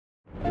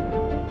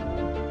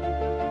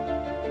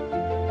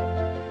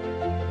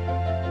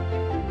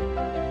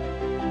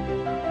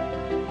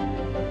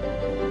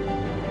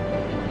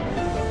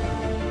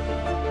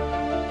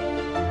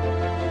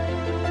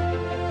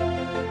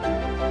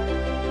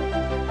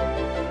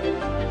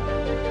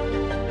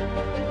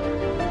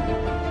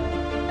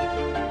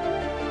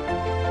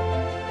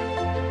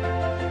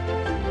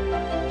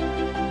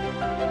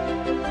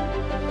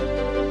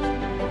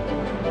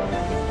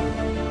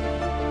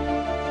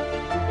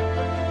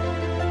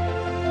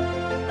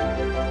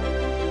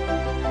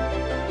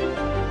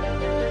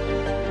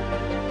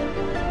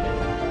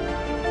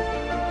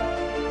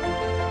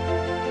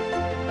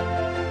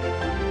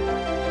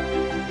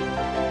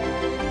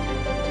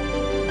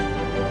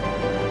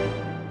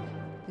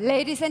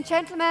Ladies and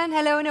gentlemen,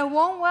 hello and a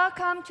warm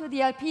welcome to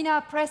the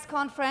ALPINA press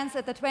conference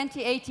at the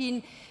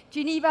 2018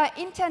 Geneva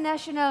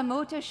International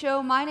Motor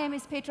Show. My name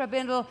is Petra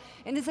Bindel,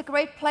 and it's a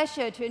great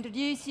pleasure to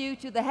introduce you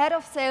to the head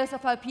of sales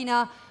of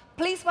ALPINA.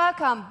 Please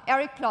welcome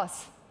Eric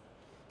Ploss.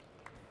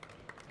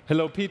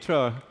 Hello,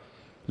 Petra.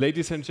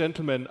 Ladies and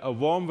gentlemen, a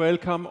warm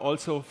welcome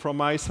also from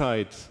my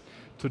side.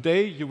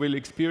 Today you will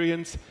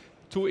experience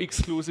two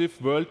exclusive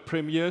world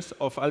premieres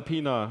of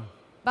ALPINA.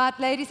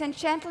 But ladies and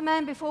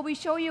gentlemen, before we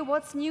show you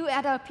what's new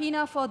at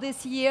ALPINA for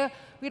this year,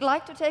 we'd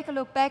like to take a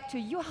look back to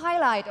your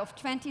highlight of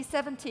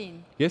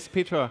 2017. Yes,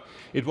 Petra,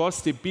 it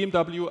was the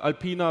BMW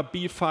ALPINA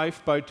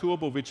B5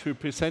 Biturbo, which we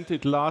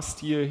presented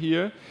last year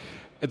here.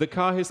 The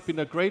car has been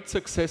a great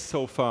success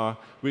so far,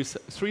 with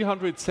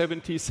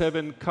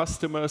 377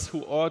 customers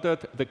who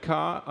ordered the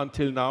car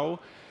until now.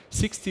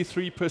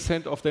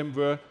 63% of them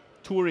were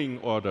touring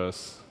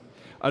orders.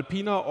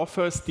 ALPINA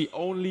offers the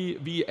only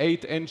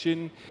V8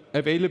 engine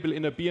available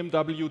in a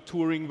BMW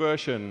touring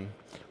version.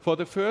 For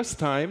the first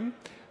time,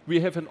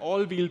 we have an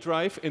all-wheel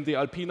drive in the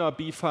ALPINA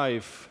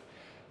B5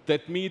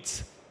 that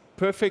meets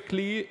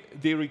perfectly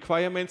the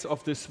requirements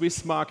of the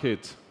Swiss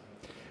market.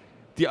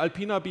 The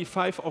ALPINA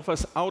B5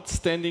 offers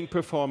outstanding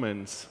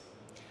performance.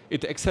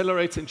 It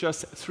accelerates in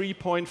just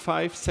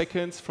 3.5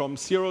 seconds from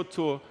 0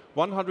 to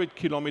 100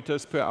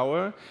 kilometers per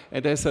hour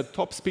and has a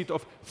top speed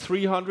of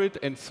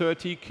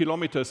 330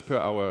 kilometers per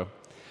hour.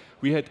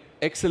 We had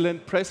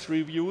excellent press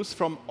reviews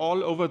from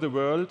all over the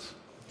world,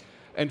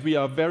 and we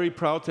are very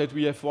proud that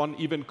we have won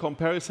even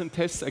comparison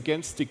tests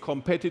against the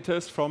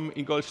competitors from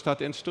Ingolstadt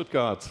and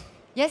Stuttgart.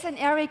 Yes, and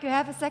Eric, you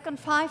have a second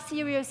 5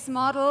 Series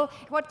model.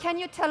 What can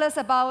you tell us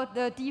about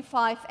the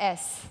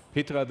D5S?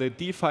 Petra, the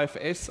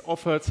D5S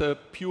offers a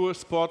pure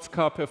sports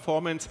car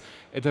performance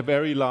at a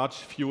very large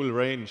fuel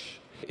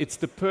range. It's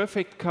the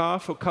perfect car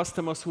for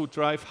customers who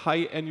drive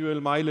high annual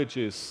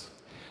mileages.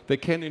 They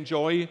can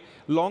enjoy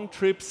long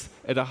trips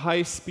at a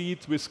high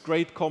speed with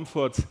great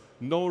comfort,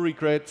 no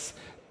regrets,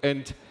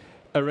 and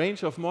a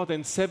range of more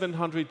than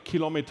 700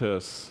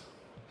 kilometers.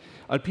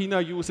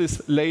 ALPINA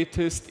uses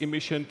latest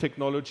emission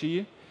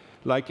technology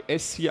like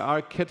SCR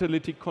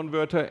catalytic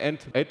converter and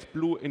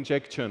AdBlue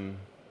injection.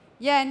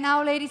 Yeah, and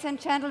now, ladies and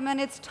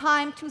gentlemen, it's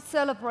time to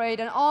celebrate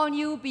an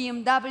all-new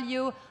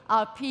BMW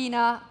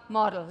ALPINA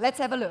model. Let's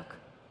have a look.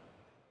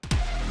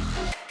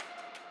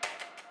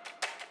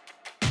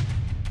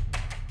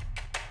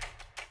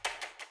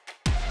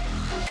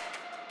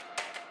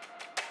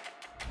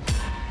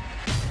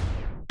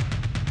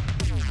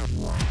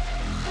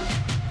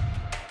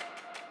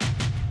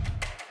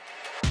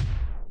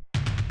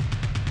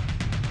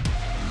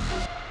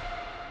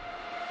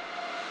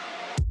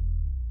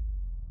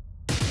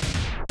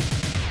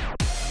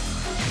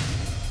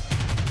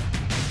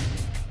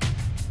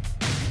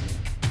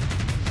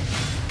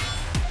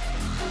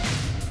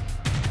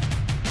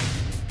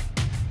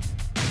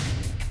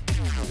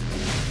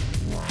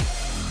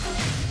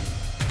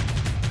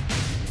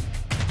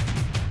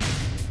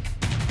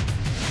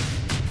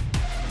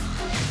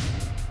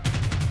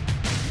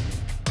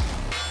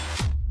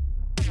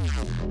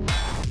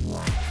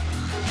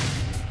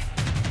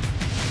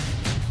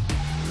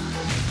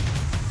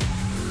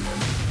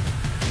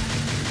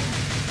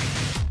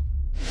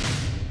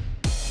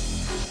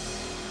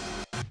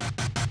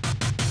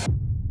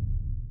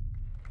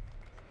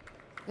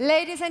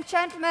 Ladies and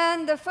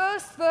gentlemen, the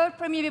first world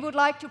premiere we would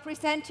like to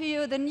present to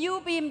you, the new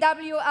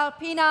BMW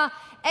ALPINA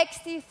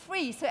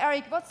XD3. So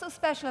Eric, what's so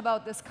special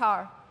about this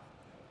car?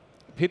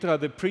 Petra,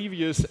 the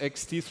previous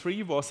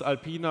XD3 was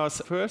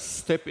ALPINA's first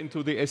step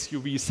into the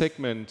SUV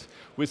segment,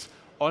 with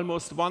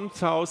almost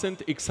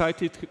 1,000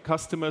 excited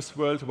customers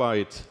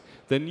worldwide.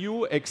 The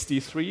new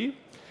XD3,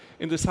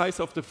 in the size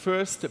of the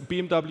first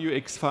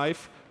BMW X5,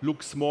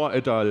 looks more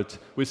adult,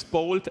 with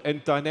bold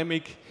and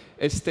dynamic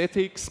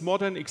aesthetics,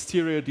 modern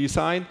exterior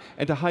design,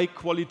 and a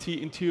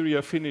high-quality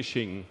interior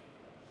finishing.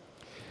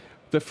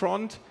 The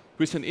front,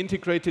 with an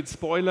integrated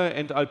spoiler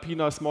and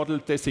ALPINA's model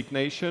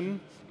designation,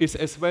 is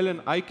as well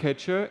an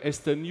eye-catcher as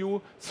the new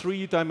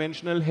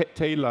 3-dimensional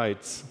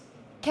taillights.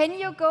 Can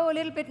you go a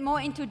little bit more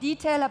into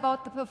detail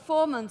about the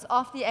performance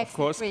of the XD3? Of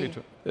course,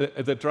 Peter.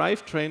 The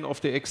drivetrain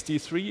of the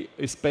XD3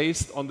 is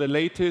based on the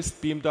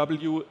latest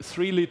BMW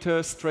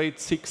 3-liter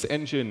straight-six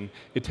engine.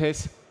 It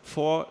has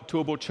 4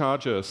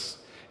 turbochargers.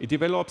 It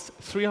develops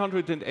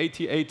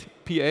 388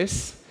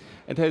 PS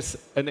and has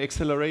an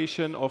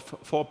acceleration of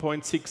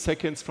 4.6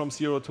 seconds from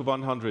 0 to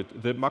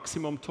 100. The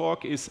maximum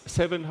torque is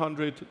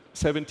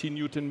 770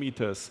 Newton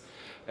meters,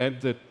 and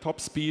the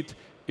top speed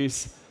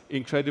is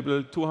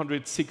incredible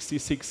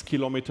 266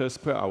 kilometers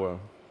per hour.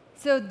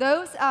 So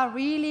those are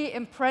really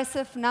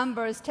impressive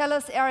numbers. Tell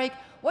us, Eric,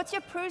 what's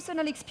your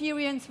personal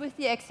experience with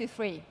the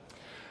XD3?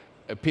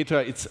 Petra,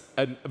 it's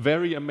a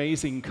very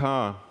amazing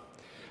car.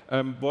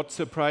 What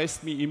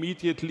surprised me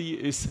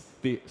immediately is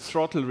the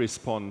throttle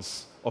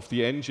response of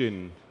the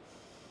engine.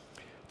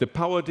 The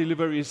power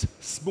delivery is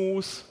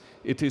smooth,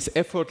 it is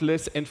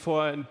effortless, and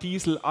for a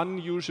diesel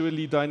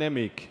unusually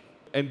dynamic.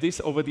 And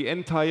this over the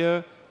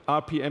entire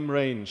RPM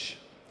range.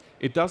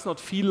 It does not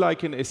feel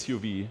like an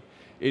SUV.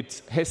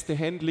 It has the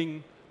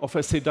handling of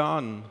a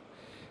sedan,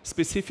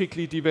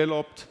 specifically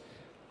developed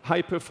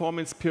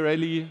high-performance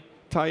Pirelli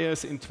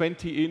tires in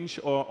 20-inch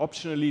or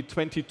optionally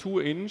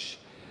 22-inch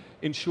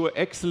ensure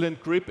excellent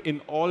grip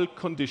in all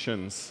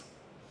conditions.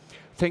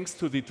 Thanks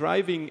to the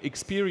driving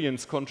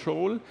experience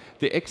control,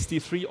 the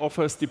XT3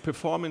 offers the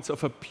performance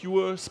of a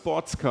pure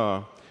sports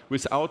car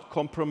without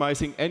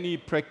compromising any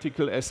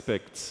practical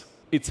aspects.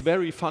 It's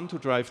very fun to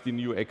drive the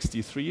new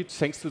XT3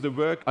 thanks to the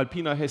work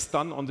Alpina has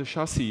done on the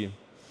chassis.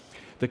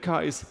 The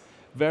car is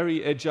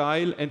very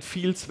agile and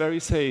feels very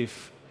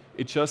safe.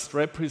 It just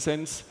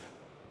represents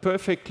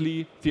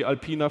perfectly the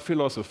Alpina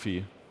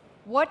philosophy.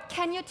 What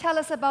can you tell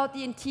us about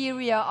the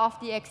interior of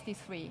the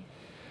XT3?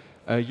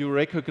 You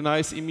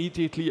recognize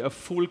immediately a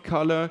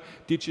full-color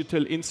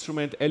digital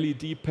instrument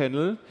LED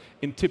panel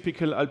in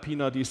typical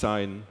Alpina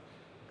design.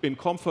 In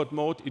comfort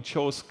mode, it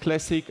shows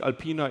classic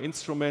Alpina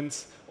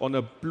instruments on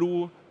a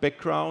blue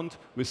background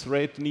with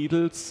red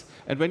needles.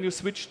 And when you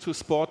switch to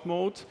sport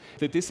mode,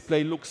 the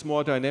display looks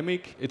more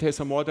dynamic. It has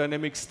a more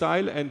dynamic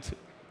style and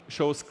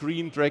shows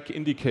green drag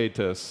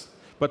indicators.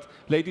 But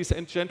ladies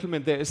and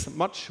gentlemen, there is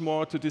much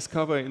more to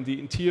discover in the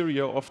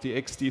interior of the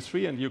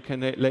XT3, and you can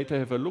later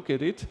have a look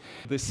at it.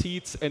 The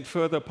seats and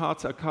further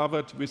parts are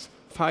covered with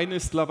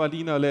finest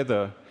Lavalina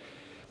leather.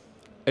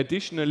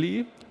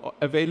 Additionally,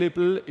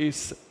 available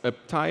is a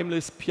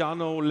timeless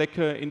piano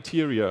lacquer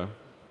interior.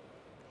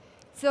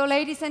 So,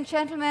 ladies and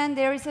gentlemen,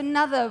 there is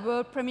another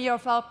world premiere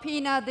of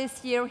Alpina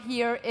this year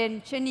here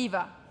in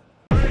Geneva.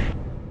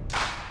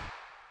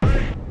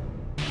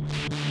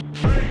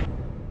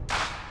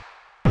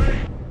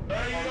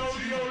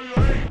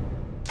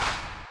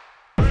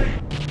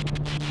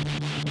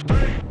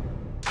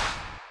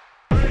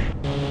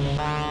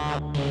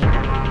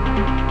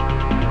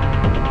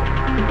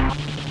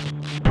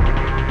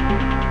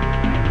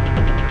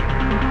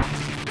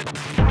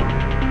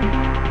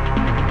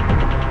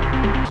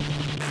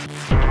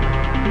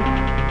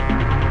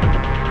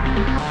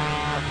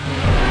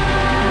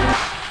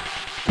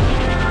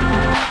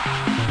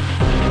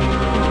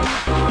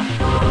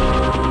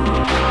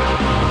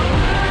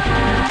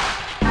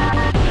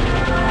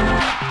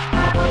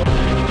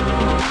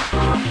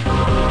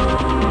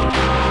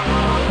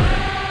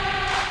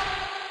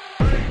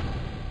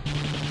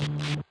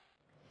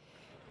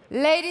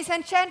 Ladies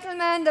and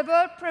gentlemen, the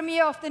world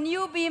premiere of the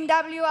new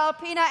BMW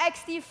ALPINA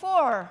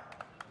XD4.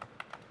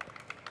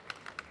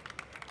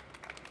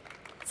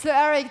 So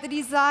Eric, the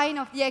design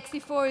of the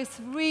XD4 is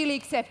really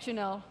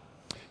exceptional.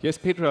 Yes,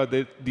 Petra,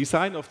 the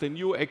design of the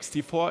new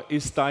XT4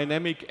 is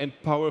dynamic and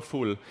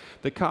powerful.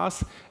 The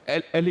car's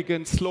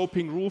elegant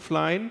sloping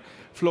roofline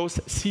flows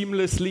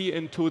seamlessly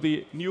into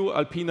the new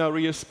Alpina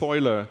rear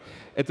spoiler.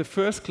 At the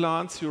first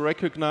glance, you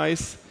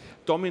recognize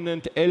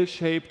dominant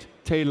L-shaped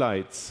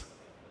taillights.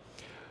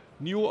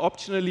 New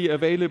optionally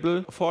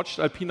available forged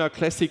Alpina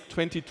Classic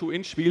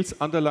 22-inch wheels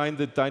underline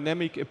the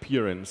dynamic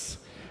appearance.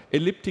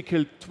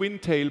 Elliptical twin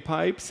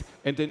tailpipes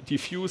and a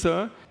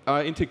diffuser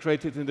are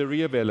integrated in the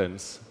rear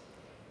valance.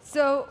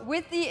 So,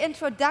 with the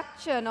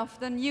introduction of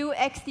the new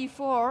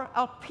XT4,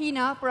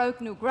 Alpina broke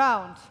new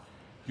ground.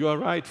 You are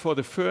right. For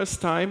the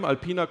first time,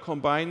 Alpina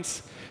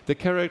combines the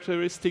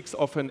characteristics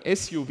of an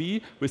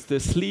SUV with the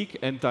sleek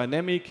and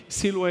dynamic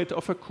silhouette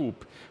of a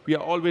coupe. We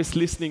are always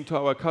listening to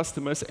our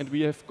customers, and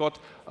we have got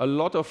a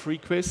lot of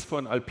requests for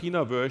an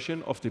Alpina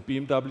version of the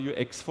BMW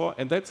X4,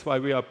 and that's why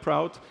we are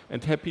proud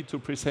and happy to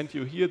present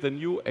you here the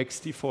new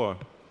XT4.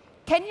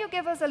 Can you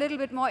give us a little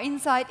bit more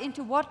insight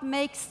into what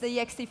makes the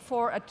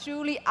XT4 a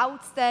truly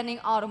outstanding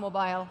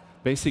automobile?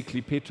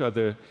 Basically, Petra,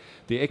 the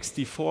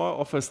XT4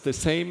 offers the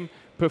same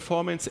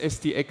performance as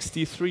the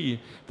XT3.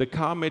 The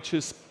car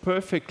matches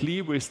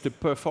perfectly with the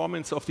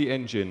performance of the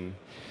engine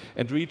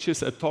and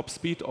reaches a top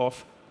speed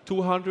of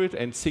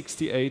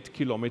 268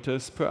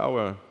 kilometers per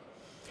hour.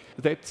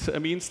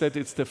 That means that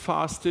it's the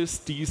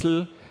fastest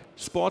diesel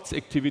sports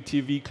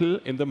activity vehicle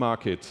in the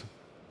market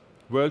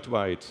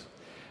worldwide.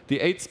 The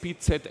 8-speed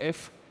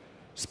ZF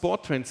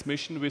sport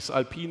transmission with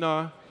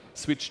Alpina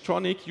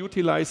Switchtronic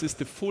utilizes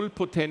the full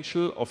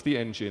potential of the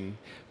engine.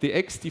 The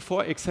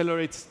XT4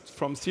 accelerates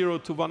from 0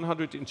 to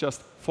 100 in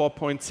just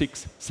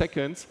 4.6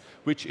 seconds,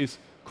 which is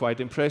quite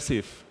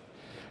impressive.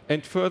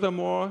 And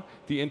furthermore,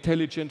 the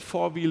intelligent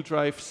four-wheel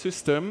drive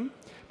system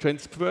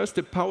transfers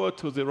the power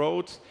to the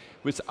road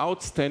with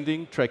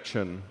outstanding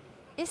traction.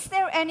 Is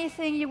there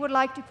anything you would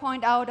like to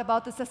point out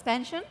about the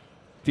suspension?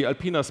 The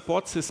Alpina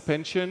Sport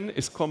suspension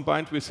is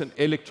combined with an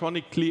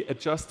electronically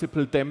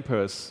adjustable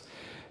dampers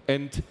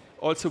and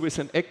also with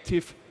an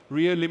active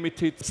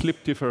rear-limited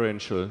slip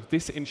differential.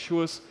 This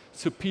ensures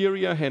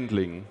superior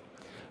handling.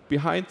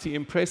 Behind the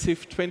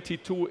impressive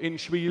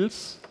 22-inch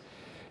wheels,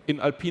 in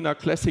Alpina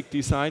Classic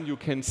design, you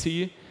can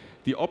see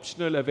the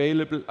optional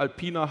available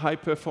Alpina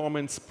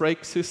high-performance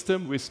brake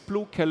system with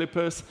blue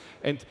calipers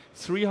and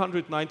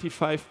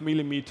 395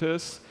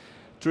 millimeters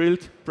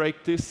drilled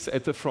brake discs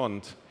at the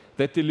front.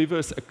 That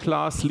delivers a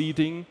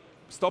class-leading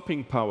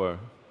stopping power.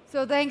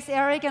 So thanks,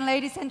 Eric, and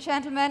ladies and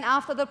gentlemen,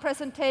 after the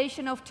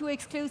presentation of 2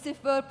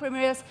 exclusive world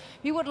premieres,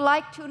 we would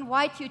like to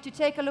invite you to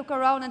take a look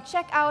around and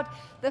check out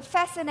the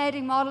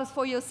fascinating models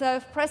for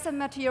yourself. Present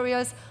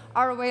materials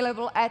are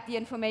available at the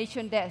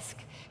information desk.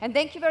 And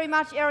thank you very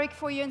much, Eric,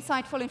 for your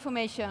insightful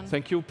information.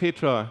 Thank you,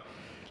 Petra.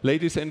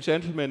 Ladies and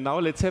gentlemen, now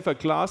let's have a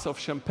glass of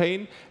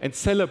champagne and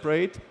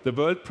celebrate the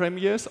world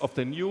premieres of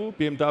the new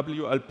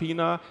BMW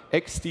ALPINA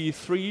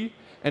XD3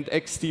 and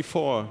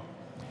XD4.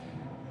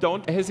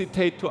 Don't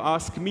hesitate to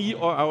ask me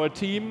or our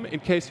team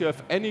in case you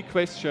have any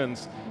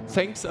questions.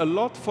 Thanks a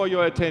lot for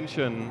your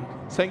attention.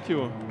 Thank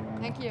you.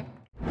 Thank you.